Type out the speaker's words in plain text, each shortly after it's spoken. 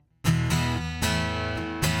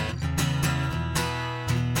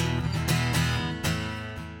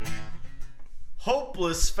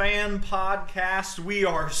Hopeless Fan Podcast. We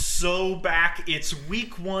are so back. It's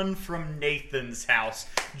week 1 from Nathan's house.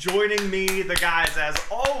 Joining me, the guys, as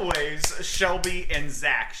always, Shelby and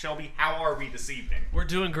Zack. Shelby, how are we this evening? We're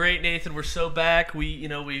doing great, Nathan. We're so back.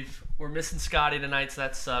 We're missing Scotty tonight, so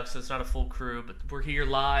that sucks. So it's not a full crew, but we're here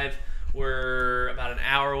live. We're about an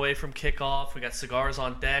hour away from kickoff. We got cigars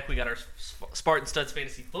on deck. We got our Spartan Studs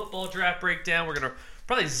Fantasy Football Draft breakdown. We're gonna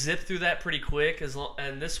probably zip through that pretty quick,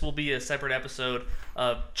 and this will be a separate episode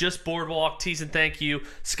of just Boardwalk, Tease, and thank you.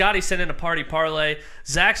 Scotty sent in a party parlay.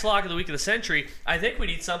 Zack's lock of the week of the century. I think we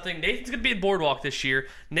need something. Nathan's going to be in Boardwalk this year.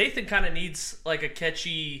 Nathan kind of needs like a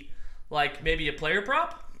catchy, like maybe a player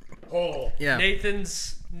prop. Oh, yeah.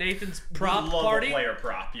 Nathan's prop party. A player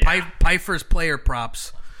prop, yeah. Pfeiffer's player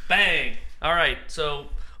props. Bang. All right, so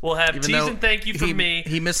we'll have Tease and thank you from me.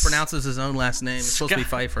 He mispronounces his own last name. It's supposed to be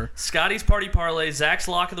Pfeiffer. Scotty's party parlay, Zack's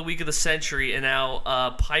lock of the week of the century, and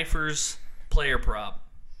now Pfeiffer's player prop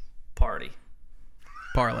party.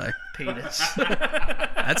 Parlay. Penis.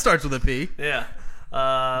 That starts with a P. Yeah.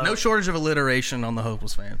 No shortage of alliteration on the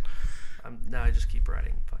Hopeless Fan. Now I just keep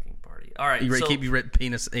writing fucking party. All right. You written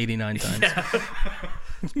penis 89 times. Yeah.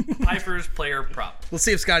 Pfeiffer's player prop. Let's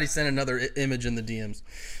see if Scotty sent another image in the DMs.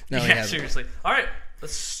 No, he hasn't. Seriously. All right.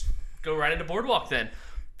 Let's go right into Boardwalk then.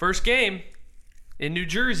 First game in New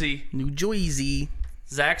Jersey. New Jersey.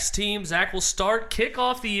 Zack's team. Zack will kick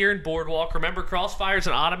off the year in Boardwalk. Remember, Crossfire's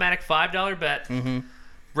an automatic $5 bet. Mm-hmm.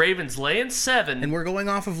 Ravens laying 7. And we're going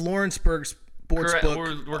off of Lawrenceburg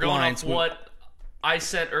Sportsbook. We're going off what I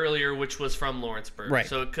sent earlier, which was from Lawrenceburg. Right.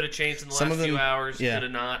 So it could have changed in the last few hours. Yeah. Could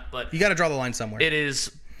have not. But you got to draw the line somewhere. It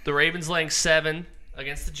is the Ravens laying 7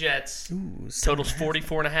 against the Jets. Ooh, Totals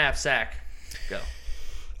 44.5. Zack, go.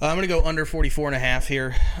 I'm going to go under 44.5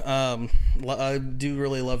 here. I do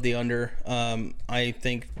really love the under. I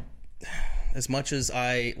think as much as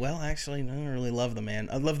actually, I don't really love the man.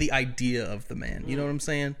 I love the idea of the man. You know what I'm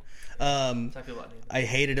saying? I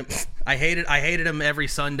hated him. I hated him every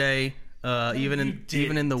Sunday. Even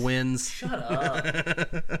in the wins. Shut up.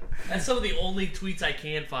 That's some of the only tweets I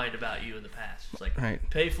can find about you in the past. It's like, right.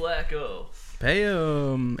 Pay Flacco. Pay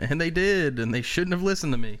him, and they did, and they shouldn't have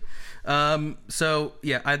listened to me. So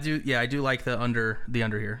yeah, I do like the under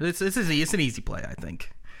here. It's an easy play, I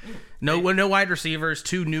think. No wide receivers,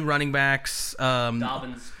 2 new running backs.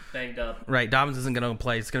 Dobbins banged up. Right, Dobbins isn't going to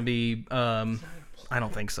play. It's going to be. I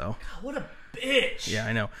don't think so. God, what a bitch. Yeah,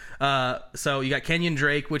 I know. So you got Kenyon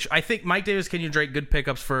Drake, which I think Mike Davis, Kenyon Drake, good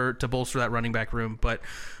pickups to bolster that running back room. But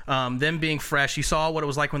them being fresh, you saw what it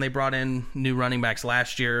was like when they brought in new running backs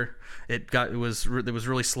last year. It was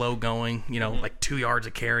really slow going. Like 2 yards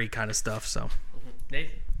a carry kind of stuff. So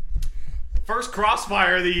Nathan, first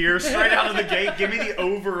Crossfire of the year, straight out of the gate. Give me the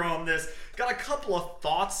over on this. Got a couple of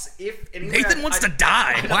thoughts. Nathan wants to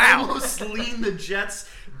die. Wow. I almost lean the Jets.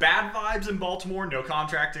 Bad vibes in Baltimore, no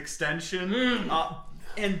contract extension.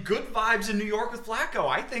 And good vibes in New York with Flacco.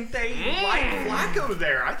 I think they like Flacco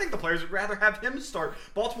there. I think the players would rather have him start.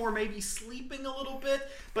 Baltimore may be sleeping a little bit,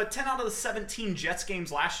 but 10 out of the 17 Jets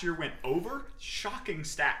games last year went over. Shocking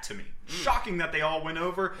stat to me. Shocking that they all went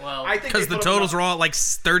over. Well, I think because the totals were all at like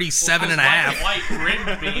 37 and a half. White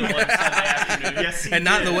rimmed me one Sunday afternoon. Yes, he and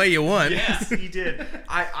not did. the way you want. Yes, he did.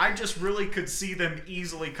 I just really could see them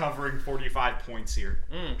easily covering 45 points here.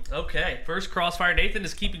 Okay, first Crossfire. Nathan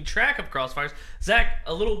is keeping track of Crossfires. Zack,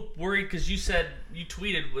 a little worried because you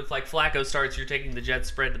tweeted with like Flacco starts, you're taking the Jets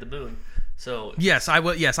spread to the moon. So yes, I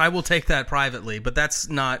will take that privately, but that's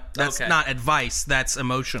not advice. That's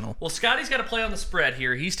emotional. Well, Scotty's got to play on the spread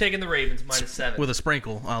here. He's taking the Ravens -7 with a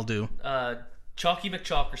sprinkle. I'll do. Chalky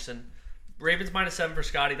McChalkerson, Ravens -7 for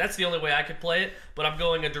Scotty. That's the only way I could play it, but I'm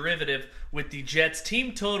going a derivative with the Jets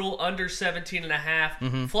team total under 17.5.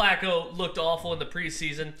 Flacco looked awful in the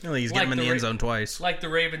preseason. Well, he's getting him in the end zone twice. Like the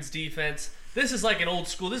Ravens defense. This is like an old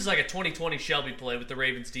school. This is like a 2020 Shelby play with the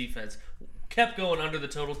Ravens defense. Kept going under the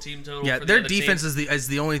team total. Yeah, for their the defense is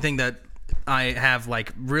the only thing that I have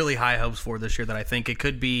like really high hopes for this year. That I think it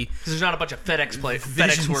could be because there's not a bunch of FedEx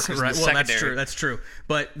workers. Right. In the secondary. That's true.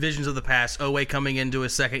 But visions of the past. Owe coming into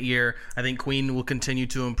his second year. I think Queen will continue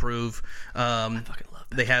to improve. I fucking love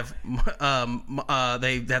that.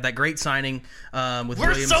 They have that great signing with We're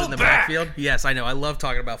Williams so in the back. backfield. Yes, I know. I love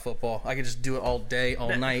talking about football. I could just do it all day,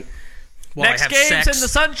 all night. Next game's in the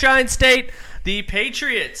Sunshine State. The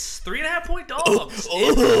Patriots, 3.5-point dogs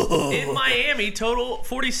in Miami. Total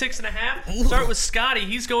 46.5. Start with Scotty.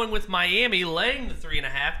 He's going with Miami, laying the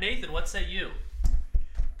 3.5. Nathan, what say you?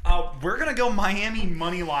 We're going to go Miami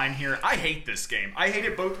money line here. I hate this game. I hate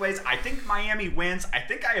it both ways. I think Miami wins. I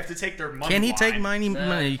think I have to take their money line. Can he take Miami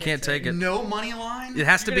money? You can't take it. No money line? It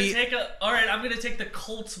has to be. All right, I'm going to take the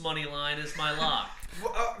Colts money line as my lock.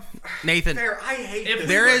 Nathan, fair. I hate this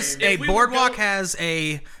there game. is a Boardwalk has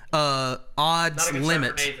a odds Not a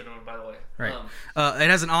limit. Nathan, by the way. Right. It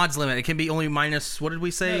has an odds limit. It can be only minus. What did we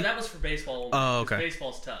say? No, that was for baseball. Oh, okay.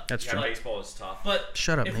 Baseball's tough. That's true. Baseball is tough. But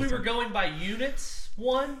shut up. If Nathan. we were going by units,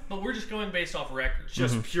 but we're just going based off records.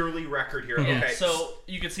 Just purely record here. Yeah, Okay. so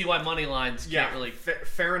you can see why money lines can't really.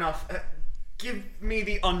 Fair enough. Give me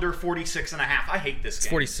the under 46.5. I hate this game. It's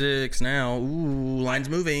 46 now. Ooh, line's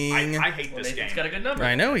moving. I hate this game. Nathan's got a good number.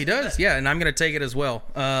 I know he does. Yeah, and I'm going to take it as well.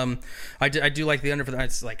 I do like the under for that.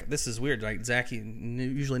 It's like, this is weird. Like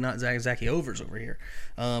usually not Zacky overs over here.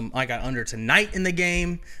 I got under tonight in the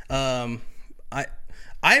game.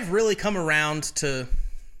 I've really come around to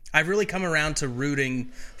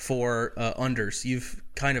rooting for unders. You've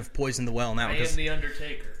kind of poisoned the well now. I am the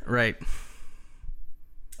Undertaker. Right.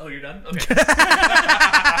 Oh, you're done? Okay.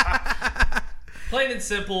 Plain and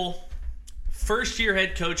simple. First-year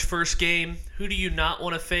head coach, first game. Who do you not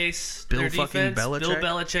want to face? Bill Their fucking defense? Belichick? Bill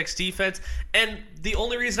Belichick's defense. And the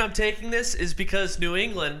only reason I'm taking this is because New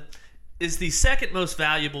England is the second most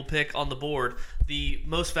valuable pick on the board. The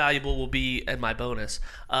most valuable will be at my bonus.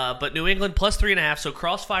 But New England plus 3.5, so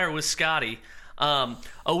crossfire with Scotty. A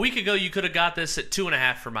week ago, you could have got this at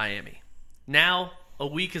 2.5 for Miami. Now, a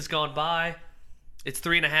week has gone by. It's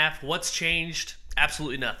 3.5. What's changed?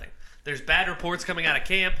 Absolutely nothing. There's bad reports coming out of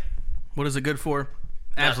camp. What is it good for?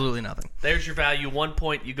 Absolutely nothing. There's your value. 1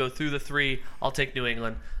 point. You go through the 3. I'll take New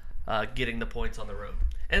England getting the points on the road.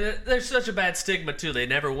 And there's such a bad stigma, too. They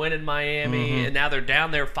never win in Miami, and now they're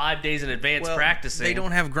down there 5 days in advance practicing. They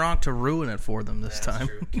don't have Gronk to ruin it for them this time.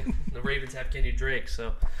 True. The Ravens have Kenny Drake.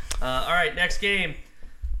 So, all right, next game.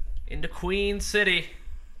 Into Queen City.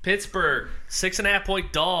 Pittsburgh,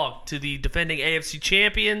 6.5-point dog to the defending AFC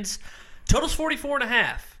champions. Total's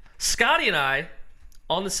 44.5. Scotty and I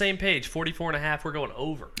on the same page. 44.5. We're going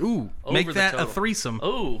over. Ooh, over make that total. a threesome.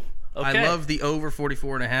 Ooh, okay. I love the over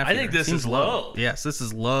 44.5. I think this is low. Yes, this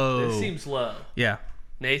is low. This seems low. Yeah.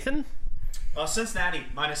 Nathan? Cincinnati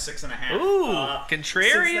minus 6.5. Ooh,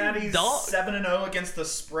 contrarian Cincinnati's dog. 7-0 against the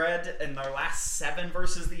spread in their last 7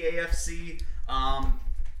 versus the AFC.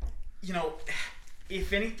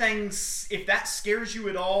 If that scares you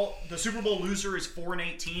at all, the Super Bowl loser is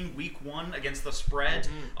 4-18 week 1 against the spread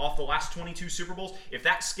off the last 22 Super Bowls. If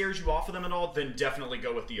that scares you off of them at all, then definitely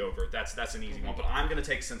go with the over. That's an easy one. But I'm going to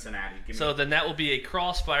take Cincinnati. So then that will be a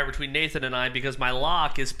crossfire between Nathan and I because my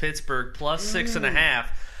lock is Pittsburgh plus 6.5.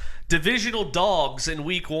 Divisional dogs in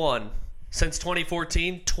week 1 since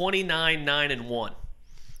 2014, 29-9-1.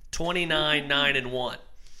 29-9-1.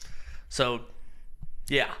 So,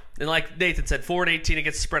 yeah. And like Nathan said, 4-18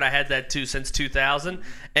 against the spread. I had that too since 2000.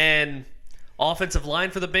 And offensive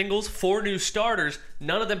line for the Bengals, 4 new starters.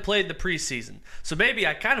 None of them played in the preseason. So maybe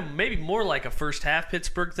more like a first half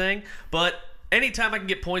Pittsburgh thing. But anytime I can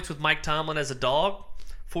get points with Mike Tomlin as a dog,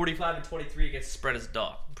 45-23 against the spread as a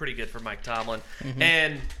dog. Pretty good for Mike Tomlin.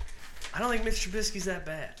 And I don't think Mitch Trubisky's that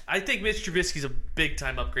bad. I think Mitch Trubisky's a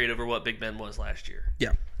big-time upgrade over what Big Ben was last year.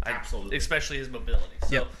 Yeah. Absolutely. Especially his mobility.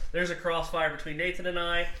 So Yep. there's a crossfire between Nathan and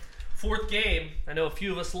I. 4th game. I know a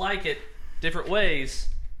few of us like it different ways.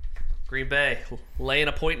 Green Bay laying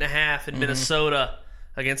 1.5 in Minnesota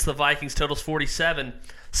against the Vikings. Totals 47.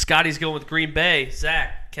 Scotty's going with Green Bay.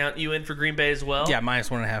 Zack, count you in for Green Bay as well? Yeah, minus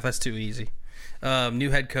 1.5. That's too easy. New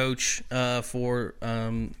head coach for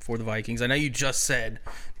the Vikings. I know you just said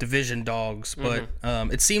division dogs, but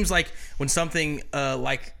it seems like when something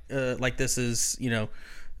like this is,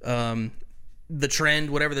 the trend,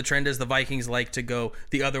 whatever the trend is, the Vikings like to go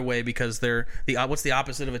the other way because they're what's the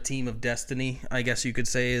opposite of a team of destiny? I guess you could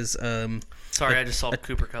say is. Sorry, I just saw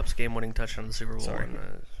Cooper Kupp's game-winning touchdown in the Super Bowl. Sorry.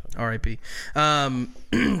 R.I.P.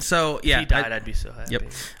 So yeah, if he died, I'd be so happy. Yep.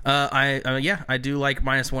 I do like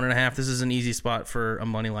minus 1.5. This is an easy spot for a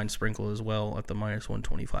money line sprinkle as well at the minus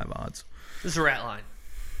 125 odds. This is a rat line.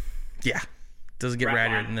 Yeah, doesn't get Rat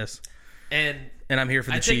rattier line. than this. And I'm here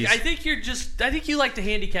for the cheese. I think you like to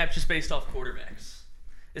handicap just based off quarterbacks,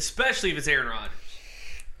 especially if it's Aaron Rodgers.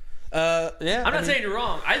 Yeah. I'm not saying you're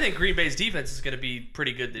wrong. I think Green Bay's defense is going to be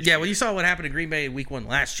pretty good this year. Yeah, well, you saw what happened to Green Bay in Week 1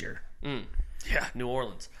 last year. Yeah, New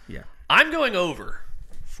Orleans. Yeah. I'm going over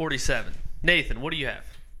 47. Nathan, what do you have?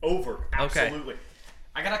 Over. Absolutely.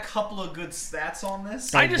 I got a couple of good stats on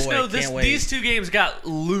this. I just boy, know can't wait. these 2 games got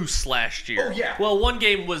loose last year. Oh, yeah. Well, one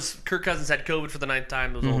game was Kirk Cousins had COVID for the 9th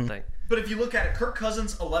time. It was the whole thing. But if you look at it, Kirk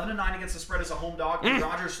Cousins 11-9 against the spread as a home dog, and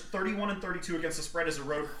Rodgers 31-32 against the spread as a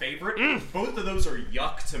road favorite. Both of those are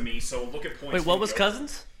yuck to me. So look at points. Wait, what was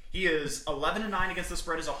Cousins? He is 11-9 against the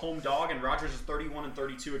spread as a home dog, and Rodgers is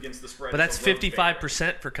 31-32 against the spread. But that's as a road 55%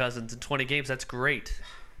 favorite. for Cousins in 20 games. That's great.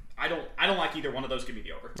 I don't like either one of those. Give me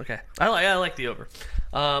the over. Okay, I like the over.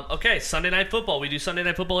 Okay, Sunday Night Football. We do Sunday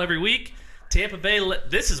Night Football every week. Tampa Bay.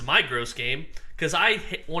 This is my gross game because I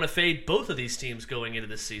want to fade both of these teams going into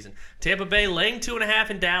this season. Tampa Bay laying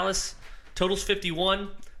 2.5 in Dallas. Totals 51.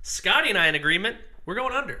 Scotty and I in agreement. We're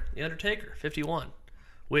going under. The Undertaker 51.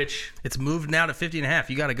 Which it's moved now to 50.5.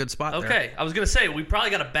 You got a good spot there. Okay, I was gonna say we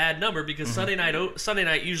probably got a bad number because Sunday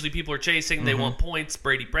night usually people are chasing. They want points.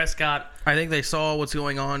 Brady Prescott. I think they saw what's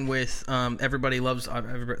going on with everybody loves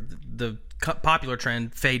the popular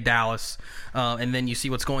trend fade Dallas, and then you see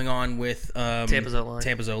what's going on with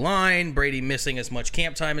Tampa's O-line. Brady missing as much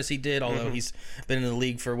camp time as he did, although he's been in the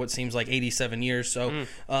league for what seems like 87 years. So.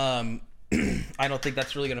 I don't think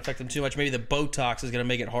that's really going to affect him too much. Maybe the Botox is going to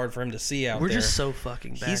make it hard for him to see out there. We're just so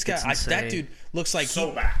fucking bad. He's got that dude looks like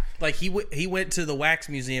he went to the wax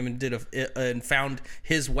museum and and found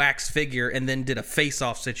his wax figure and then did a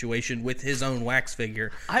face-off situation with his own wax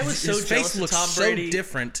figure. I was his jealous of Tom Brady. So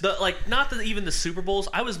different. Even the Super Bowls.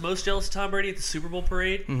 I was most jealous of Tom Brady at the Super Bowl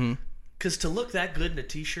parade because to look that good in a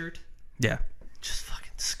t-shirt, just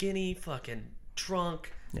fucking skinny, fucking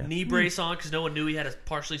drunk. Yeah. Knee brace on because no one knew he had a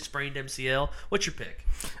partially sprained MCL. What's your pick?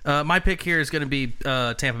 My pick here is going to be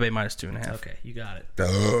Tampa Bay minus 2.5. Okay, you got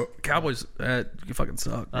it. Cowboys, you fucking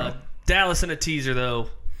suck, bro. Dallas in a teaser though.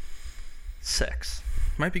 6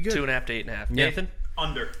 might be good. 2.5 to 8.5. Yeah. Nathan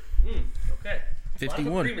Under. Okay.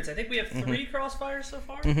 51. I think we have 3 crossfires so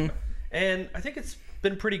far, and I think it's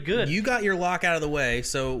been pretty good. You got your lock out of the way,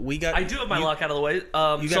 so we got. I do have my lock out of the way. So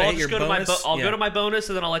I'll just go to my. Go to my bonus,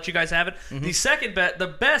 and then I'll let you guys have it. The second bet, the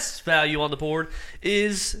best value on the board,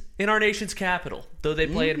 is in our nation's capital. Though they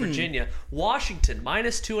play in Virginia, Washington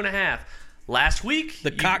minus 2.5. Last week, the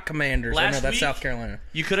Cock Commanders. I know that's South Carolina.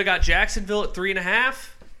 You could have got Jacksonville at 3.5.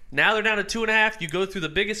 Now they're down to 2.5. You go through the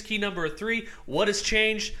biggest key number of 3. What has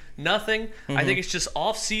changed? Nothing. I think it's just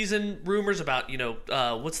off-season rumors about,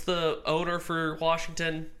 what's the owner for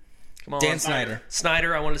Washington? Come on. Dan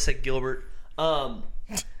Snyder. I wanted to say Gilbert.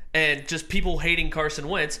 And just people hating Carson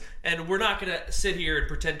Wentz. And we're not going to sit here and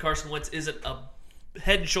pretend Carson Wentz isn't a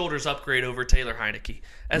head and shoulders upgrade over Taylor Heineke.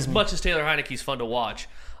 As much as Taylor Heineke's fun to watch,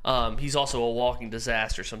 he's also a walking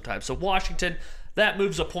disaster sometimes. So Washington, that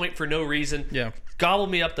moves a point for no reason. Yeah. Gobble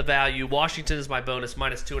me up the value. Washington is my bonus,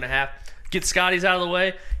 minus 2.5. Get Scotty's out of the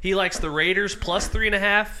way. He likes the Raiders plus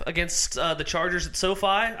 3.5 against the Chargers at SoFi.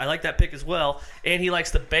 I like that pick as well. And he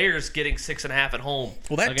likes the Bears getting 6.5 at home.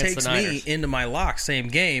 Well, that against takes the Niners. me into my lock. Same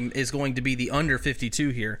game is going to be the under 52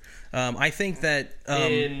 here. I think that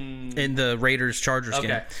in the Raiders Chargers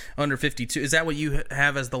game, under 52. Is that what you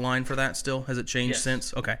have as the line for that still? Has it changed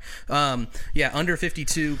since? Okay. Under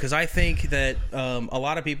 52 because I think that a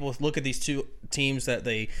lot of people look at these two teams that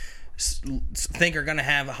they think are going to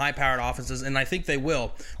have high-powered offenses, and I think they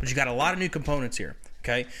will. But you got a lot of new components here.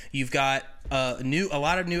 Okay, you've got the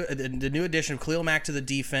new addition of Khalil Mack to the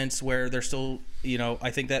defense, where they're still, I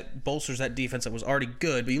think that bolsters that defense that was already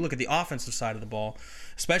good. But you look at the offensive side of the ball,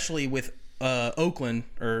 especially with Oakland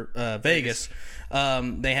or Vegas,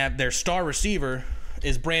 they have their star receiver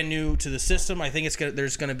is brand new to the system. I think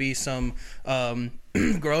there's going to be some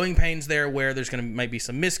growing pains there where might be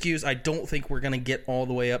some miscues. I don't think we're going to get all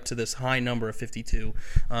the way up to this high number of 52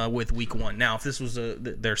 with week 1. Now, if this was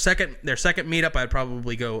their second meetup, I'd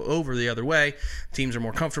probably go over the other way. Teams are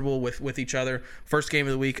more comfortable with each other. First game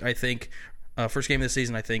of the week, I think. First game of the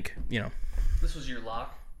season, I think. This was your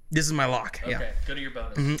lock? This is my lock. Okay, yeah. Go to your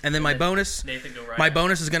bonus. And then my bonus. Nathan, go right. My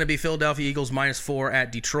bonus is going to be Philadelphia Eagles minus 4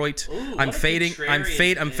 at Detroit. Ooh, I'm fading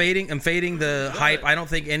the hype. I don't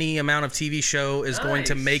think any amount of TV show is going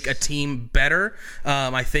to make a team better.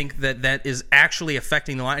 I think that is actually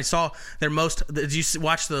affecting the line. I saw their most. Did you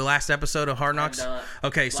watch the last episode of Hard Knocks?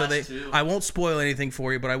 Okay, so I won't spoil anything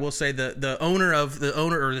for you, but I will say the owner or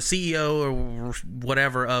the CEO or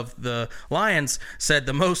whatever of the Lions said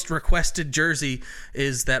the most requested jersey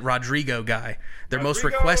is that Rodrigo guy. Their most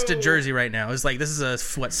requested jersey right now is this is a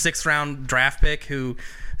 6th round draft pick who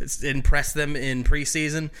impressed them in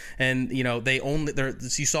preseason, and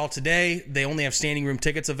you saw today they only have standing room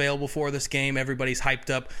tickets available for this game. Everybody's hyped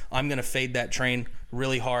up. I'm going to fade that train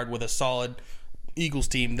really hard with a solid Eagles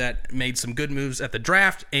team that made some good moves at the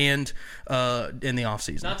draft and in the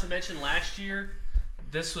offseason. Not to mention last year,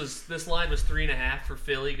 this line was 3.5 for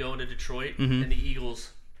Philly going to Detroit, and the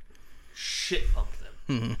Eagles shit pumped them.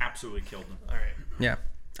 Absolutely killed them. All right. Yeah.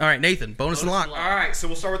 All right, Nathan, bonus and lock. All right, so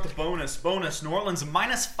we'll start with the bonus. New Orleans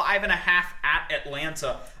 -5.5 at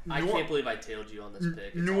Atlanta. I can't believe I tailed you on this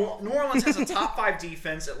pick. New Orleans has a top 5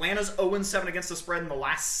 defense. Atlanta's 0-7 against the spread in the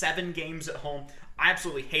last 7 games at home. I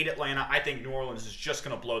absolutely hate Atlanta. I think New Orleans is just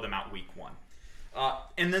going to blow them out week 1.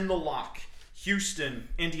 And then the lock. Houston,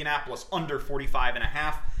 Indianapolis, under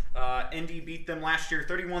 45.5. Indy beat them last year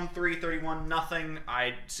 31-3, 31-0.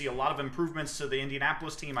 I see a lot of improvements to the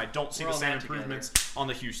Indianapolis team. I don't see the same improvements on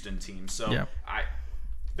the Houston team. So yeah.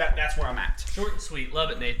 That's where I'm at. Short and sweet. Love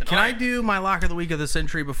it, Nathan. Can I do my lock of the week of the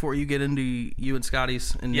century before you get into you and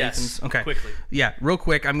Scotty's and Nathan's? Okay. Quickly. Yeah, real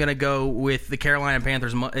quick. I'm going to go with the Carolina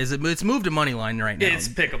Panthers. It's moved to money line right now. It's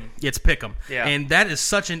pick 'em. It's pick 'em. Yeah. And that is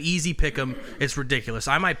such an easy pick 'em. It's ridiculous.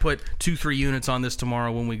 I might put 2-3 units on this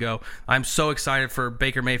tomorrow when we go. I'm so excited for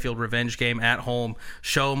Baker Mayfield revenge game at home.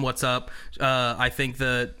 Show them what's up. I think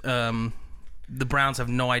the Browns have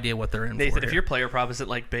no idea what they're in for. Nathan, if your player prop isn't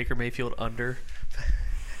like Baker Mayfield under...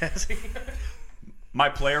 My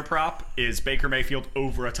player prop is Baker Mayfield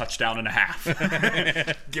over a touchdown and a half.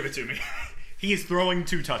 Give it to me. He is throwing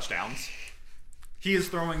 2 touchdowns.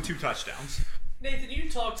 Nathan, you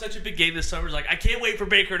talked such a big game this summer. Like, I can't wait for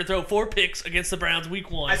Baker to throw 4 picks against the Browns week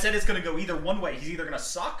 1. I said it's going to go either one way. He's either going to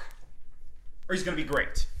suck or he's going to be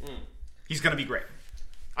great. He's going to be great.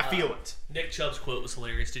 I feel it. Nick Chubb's quote was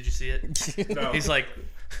hilarious. Did you see it? No. He's like,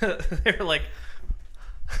 they were like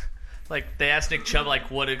they asked Nick Chubb,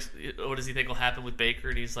 like, what does he think will happen with Baker?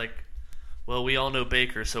 And he's like, well, we all know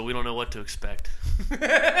Baker, so we don't know what to expect.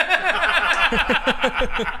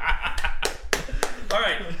 All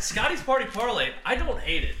right, Scotty's Party Parlay. I don't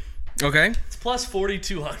hate it. Okay. It's plus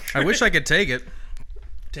 4,200. I wish I could take it.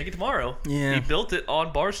 Take it tomorrow. Yeah. He built it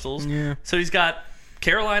on Barstools. Yeah. So he's got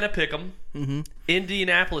Carolina Pick'em,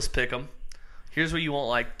 Indianapolis Pick'em. Here's what you won't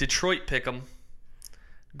like: Detroit Pick'em,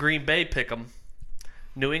 Green Bay Pick'em,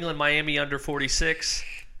 New England Miami under 46,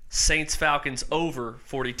 Saints Falcons over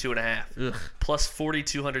 42.5, plus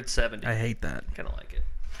 4,270. I hate that. Kind of like it.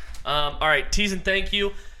 All right, Tease and thank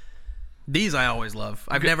you. These I always love.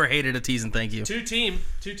 I've never hated a tease and thank you. Two team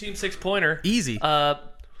 6-pointer. Easy.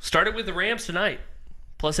 Started with the Rams tonight,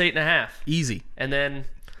 plus 8.5. Easy. And then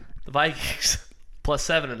the Vikings, plus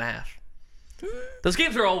 7.5. Those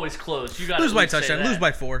games are always close. You got lose by touchdown. Lose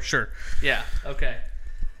by 4. Sure. Yeah. Okay.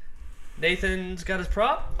 Nathan's got his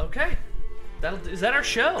prop. Okay. Is that our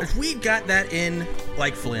show? If we got that in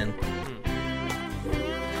like Flynn.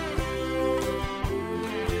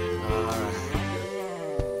 Alright.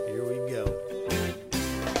 Here we go.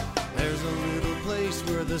 There's a little place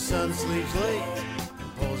where the sun sleeps late and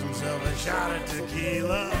pulls himself a shot of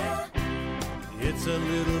tequila. It's a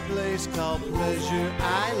little place called Pleasure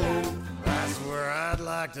Island. That's where I'd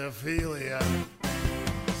like to feel ya.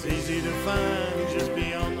 It's easy to find just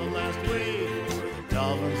beyond the last wave, where the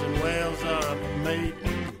dolphins and whales are up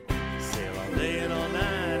mating. Sail all day and all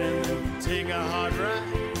night and then take a hard ride.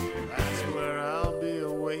 That's where I'll be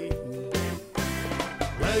awaiting.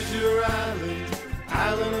 Pleasure Island,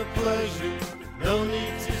 island of pleasure. No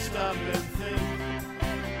need to stop and think.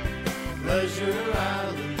 Pleasure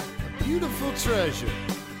Island, a beautiful treasure.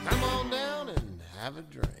 Come on down and have a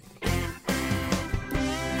drink.